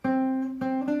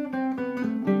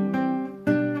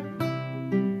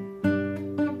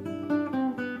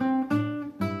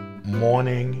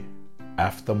Morning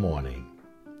after morning,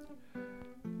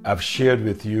 I've shared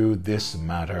with you this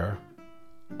matter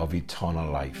of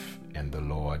eternal life in the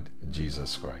Lord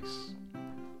Jesus Christ.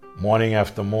 Morning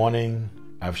after morning,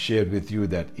 I've shared with you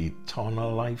that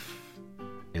eternal life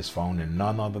is found in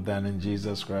none other than in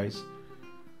Jesus Christ.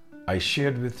 I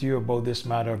shared with you about this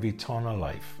matter of eternal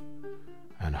life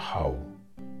and how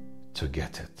to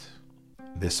get it.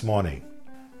 This morning,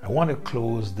 I want to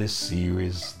close this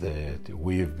series that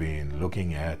we've been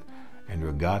looking at in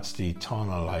regards to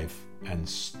eternal life and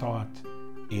start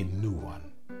a new one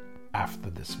after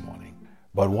this morning.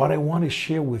 But what I want to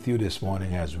share with you this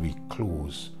morning as we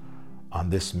close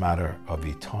on this matter of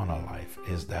eternal life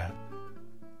is that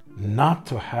not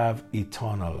to have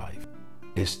eternal life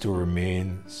is to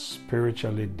remain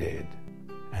spiritually dead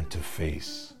and to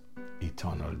face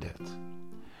eternal death.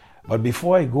 But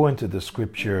before I go into the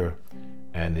scripture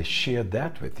and share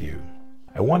that with you,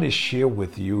 I want to share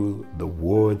with you the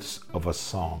words of a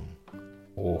song.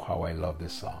 Oh, how I love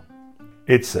this song.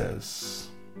 It says,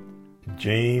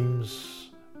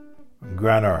 James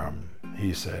Granarm,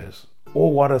 he says, "Oh,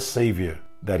 what a Savior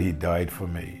that he died for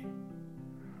me.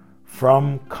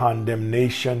 From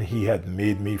condemnation he hath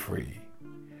made me free.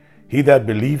 He that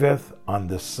believeth on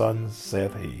the Son,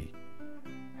 saith he,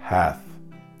 hath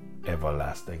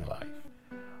everlasting life.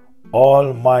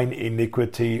 All mine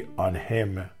iniquity on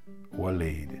him were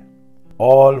laid.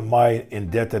 All my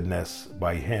indebtedness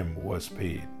by him was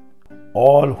paid.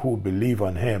 All who believe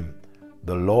on him,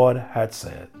 the Lord hath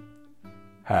said,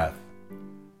 hath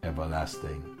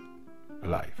everlasting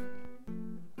life.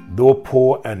 Though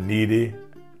poor and needy,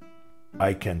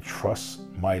 I can trust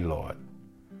my Lord.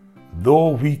 Though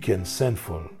weak and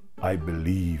sinful, I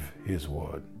believe his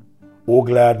word. O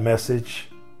glad message,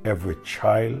 every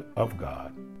child of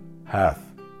God hath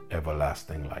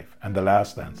everlasting life." And the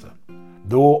last answer,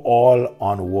 "Though all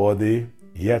unworthy,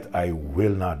 yet I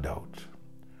will not doubt.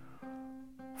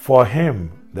 For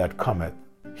him that cometh,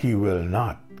 he will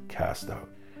not cast out.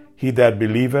 He that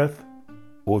believeth,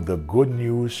 O the good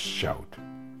news shout,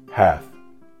 hath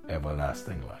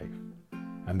everlasting life."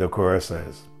 And the chorus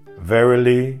says,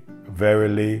 "Verily,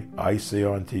 verily, I say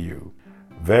unto you,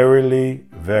 verily,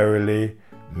 verily,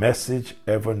 message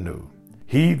ever new.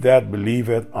 He that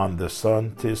believeth on the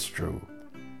Son, 'tis true,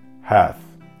 hath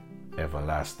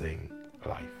everlasting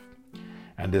life."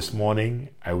 And this morning,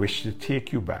 I wish to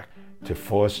take you back to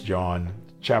 1 John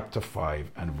chapter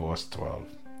 5 and verse 12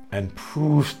 and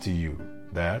prove to you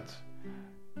that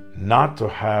not to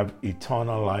have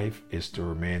eternal life is to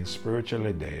remain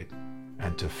spiritually dead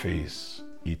and to face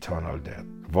eternal death.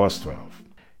 Verse 12,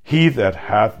 "He that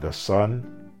hath the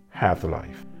Son hath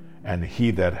life, and he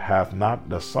that hath not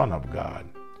the Son of God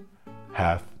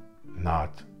hath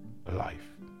not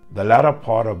life." The latter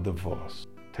part of the verse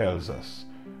tells us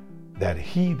that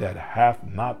he that hath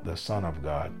not the Son of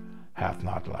God hath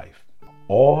not life.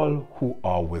 All who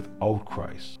are without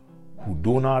Christ, who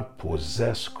do not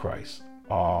possess Christ,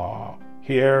 are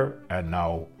here and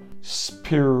now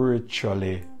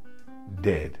spiritually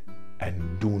dead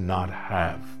and do not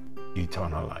have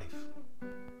eternal life.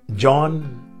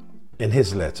 John, in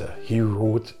his letter, he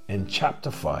wrote in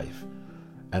chapter 5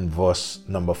 and verse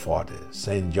number 40,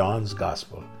 St. John's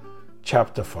Gospel,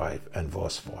 chapter 5 and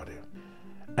verse 40,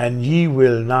 "And ye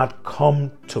will not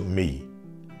come to me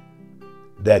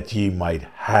that ye might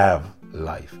have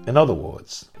life." In other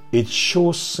words, it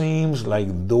sure seems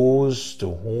like those to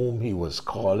whom he was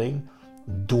calling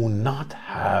do not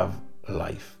have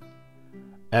life.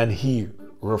 And he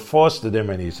refers to them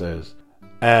and he says,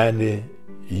 "And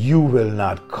you will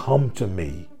not come to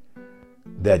me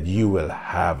that you will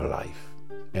have life."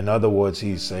 In other words,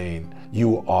 he's saying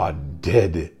you are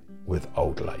dead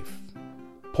without life.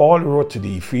 Paul wrote to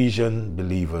the Ephesian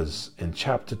believers in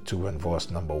chapter 2 and verse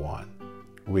number 1,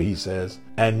 where he says,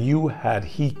 "And you had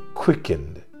he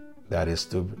quickened," that is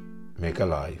to make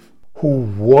alive, "who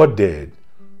were dead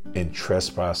in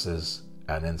trespasses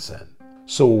and in sin."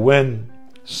 So when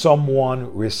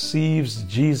someone receives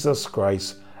Jesus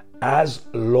Christ as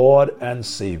Lord and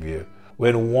Savior,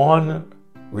 when one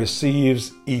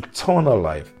receives eternal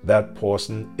life, that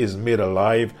person is made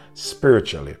alive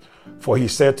spiritually. For he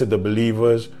said to the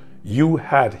believers, "You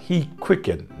had he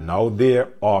quickened." Now they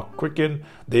are quickened,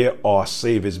 they are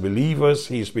saved. As believers,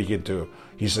 he's speaking to,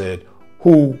 he said,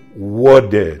 "who were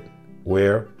dead."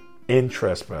 Where? In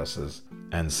trespasses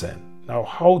and sin. Now,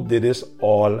 how did this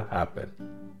all happen?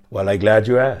 Well, I'm glad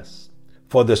you asked.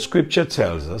 For the scripture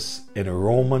tells us in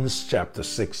Romans chapter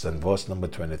 6 and verse number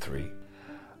 23,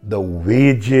 the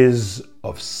wages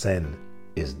of sin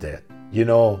is death. You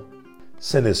know,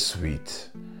 sin is sweet.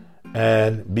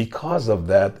 And because of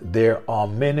that, there are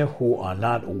many who are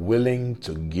not willing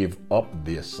to give up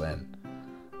their sin,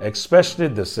 especially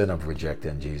the sin of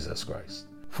rejecting Jesus Christ.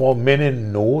 For many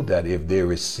know that if they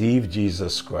receive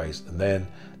Jesus Christ, then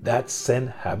that sin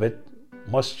habit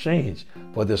must change.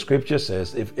 For the scripture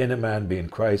says, if any man be in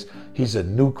Christ, he's a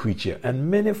new creature.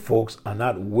 And many folks are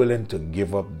not willing to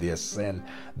give up their sin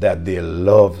that they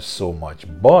love so much.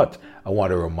 But I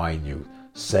want to remind you,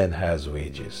 sin has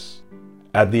wages.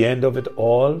 At the end of it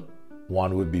all,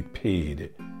 one will be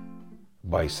paid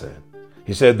by sin.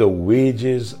 He said the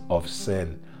wages of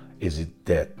sin is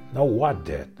death. Now what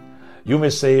death? You may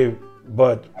say,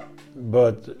 but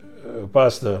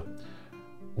Pastor,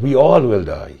 we all will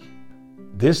die.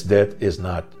 This death is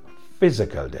not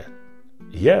physical death.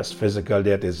 Yes, physical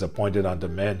death is appointed unto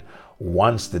men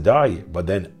once to die, but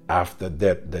then after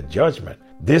death, the judgment.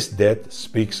 This death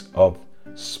speaks of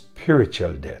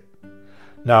spiritual death.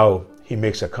 Now, he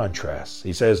makes a contrast.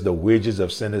 He says the wages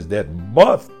of sin is death,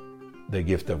 but the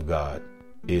gift of God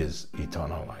is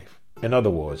eternal life. In other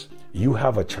words, you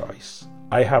have a choice.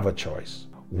 I have a choice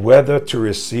whether to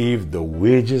receive the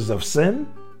wages of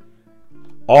sin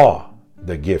or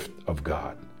the gift of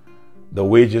God. The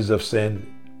wages of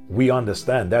sin, we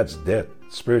understand that's death,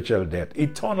 spiritual death,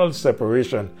 eternal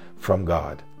separation from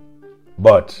God.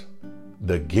 But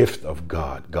the gift of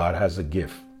God, God has a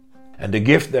gift. And the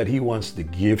gift that he wants to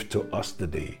give to us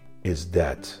today is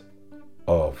that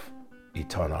of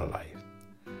eternal life.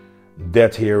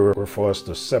 Death here refers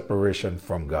to separation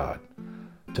from God.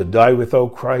 To die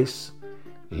without Christ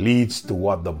leads to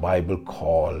what the Bible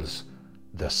calls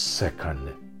the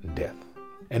second death.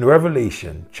 In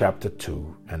Revelation chapter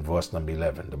 2 and verse number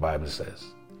 11, the Bible says,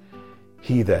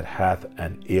 he that hath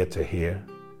an ear to hear,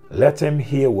 let him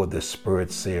hear what the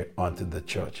Spirit saith unto the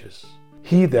churches.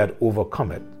 He that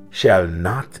overcometh shall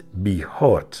not be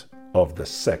hurt of the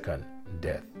second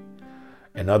death.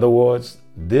 In other words,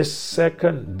 this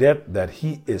second death that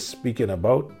he is speaking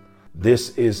about,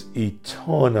 this is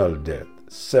eternal death,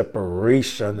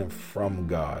 separation from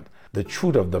God. The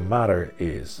truth of the matter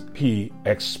is, he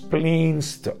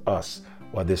explains to us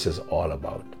what this is all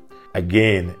about.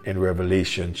 Again, in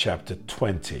Revelation chapter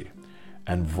 20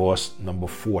 and verse number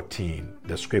 14,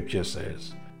 the scripture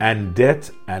says, and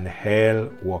death and hell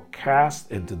were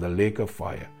cast into the lake of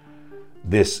fire.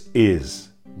 This is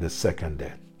the second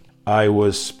death. I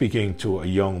was speaking to a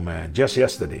young man just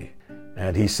yesterday,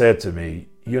 and he said to me,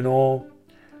 you know,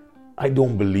 I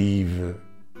don't believe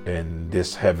in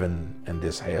this heaven and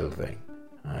this hell thing.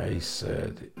 I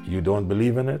said, you don't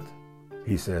believe in it?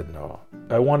 He said, no.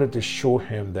 I wanted to show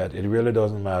him that it really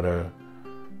doesn't matter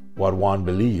what one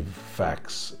believes.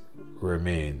 Facts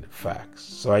remain facts.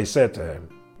 So I said to him,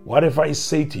 what if I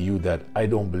say to you that I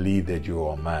don't believe that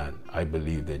you're a man, I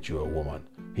believe that you're a woman?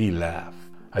 He laughed.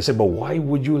 I said, but why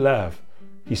would you laugh?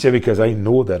 He said, because I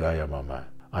know that I am a man.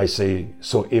 I say,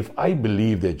 so if I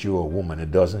believe that you're a woman,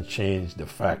 it doesn't change the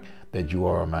fact that you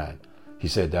are a man. He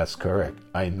said, that's correct.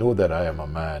 I know that I am a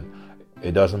man.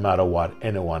 It doesn't matter what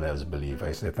anyone else believes.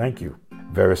 I said, thank you.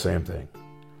 Very same thing.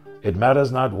 It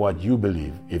matters not what you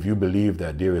believe. If you believe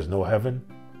that there is no heaven,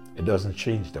 it doesn't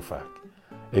change the fact.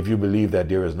 If you believe that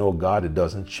there is no God, it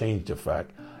doesn't change the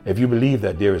fact. If you believe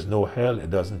that there is no hell, it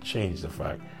doesn't change the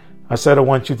fact. I said, I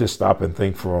want you to stop and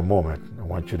think for a moment. I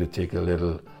want you to take a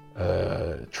little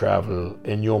travel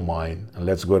in your mind, and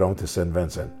let's go down to St.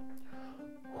 Vincent.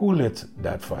 Who lit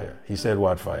that fire? He said,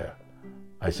 what fire?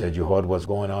 I said, you heard what's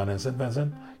going on in St.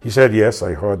 Vincent? He said, yes,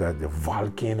 I heard that. The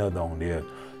volcano down there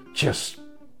just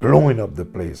blowing up the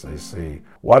place. I say,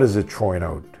 what is it throwing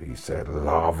out? He said,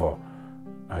 lava.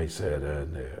 I said,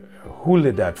 who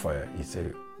lit that fire? He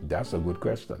said, that's a good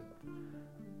question.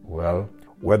 Well,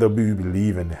 whether we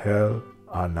believe in hell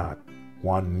or not,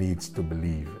 one needs to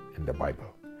believe in the Bible.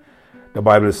 The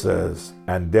Bible says,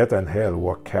 and death and hell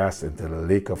were cast into the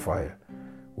lake of fire,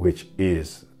 which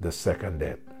is the second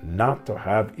death. Not to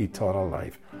have eternal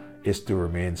life is to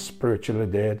remain spiritually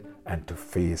dead and to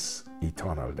face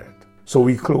eternal death. So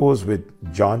we close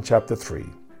with John chapter 3,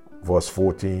 verse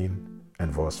 14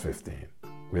 and verse 15,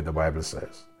 where the Bible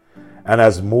says, and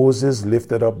as Moses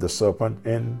lifted up the serpent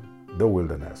in the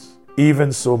wilderness,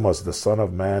 even so must the Son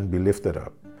of Man be lifted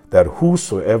up, that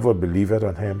whosoever believeth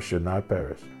on him should not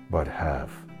perish, but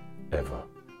have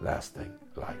everlasting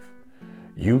life.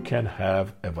 You can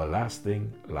have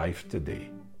everlasting life today.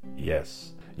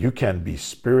 Yes, you can be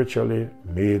spiritually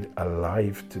made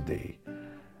alive today.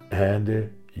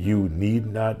 And you would need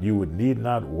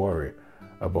not worry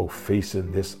about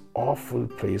facing this awful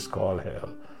place called hell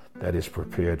that is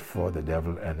prepared for the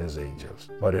devil and his angels.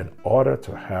 But in order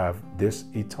to have this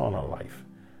eternal life,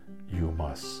 you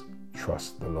must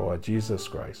trust the Lord Jesus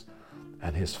Christ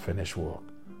and his finished work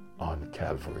on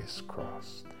Calvary's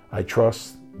cross. I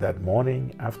trust that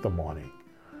morning after morning,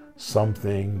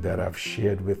 something that I've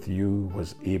shared with you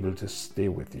was able to stay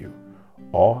with you.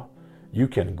 Or you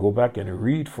can go back and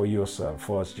read for yourself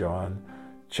 1 John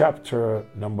chapter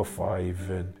number 5,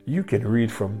 and you can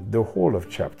read from the whole of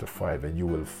chapter 5 and you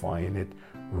will find it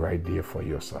right there for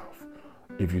yourself.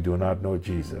 If you do not know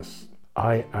Jesus,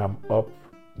 I am up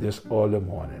this early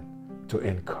morning to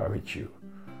encourage you,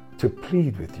 to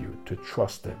plead with you, to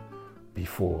trust him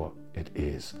before it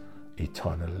is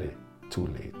eternally too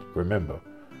late. Remember,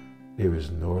 there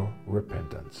is no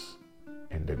repentance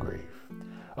in the grave.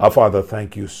 Our Father,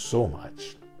 thank you so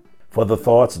much for the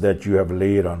thoughts that you have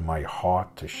laid on my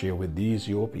heart to share with these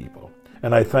your people.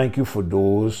 And I thank you for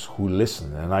those who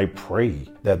listen, and I pray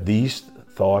that these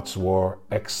thoughts were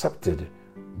accepted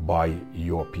by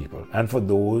your people. And for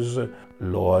those,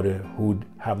 Lord, who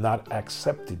have not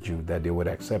accepted you, that they would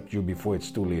accept you before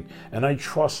it's too late. And I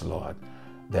trust, Lord,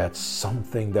 that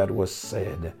something that was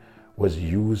said was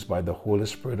used by the Holy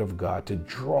Spirit of God to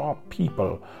draw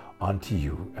people unto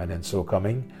you. And in so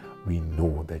coming, we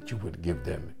know that you would give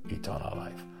them eternal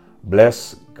life.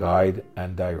 Bless, guide,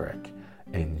 and direct.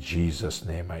 In Jesus'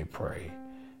 name I pray.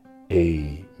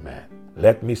 Amen.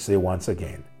 Let me say once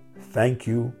again, thank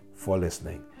you for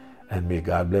listening, and may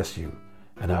God bless you,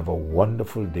 and have a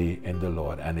wonderful day in the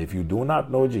Lord. And if you do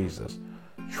not know Jesus,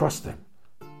 trust him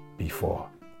before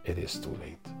it is too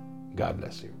late. God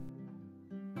bless you.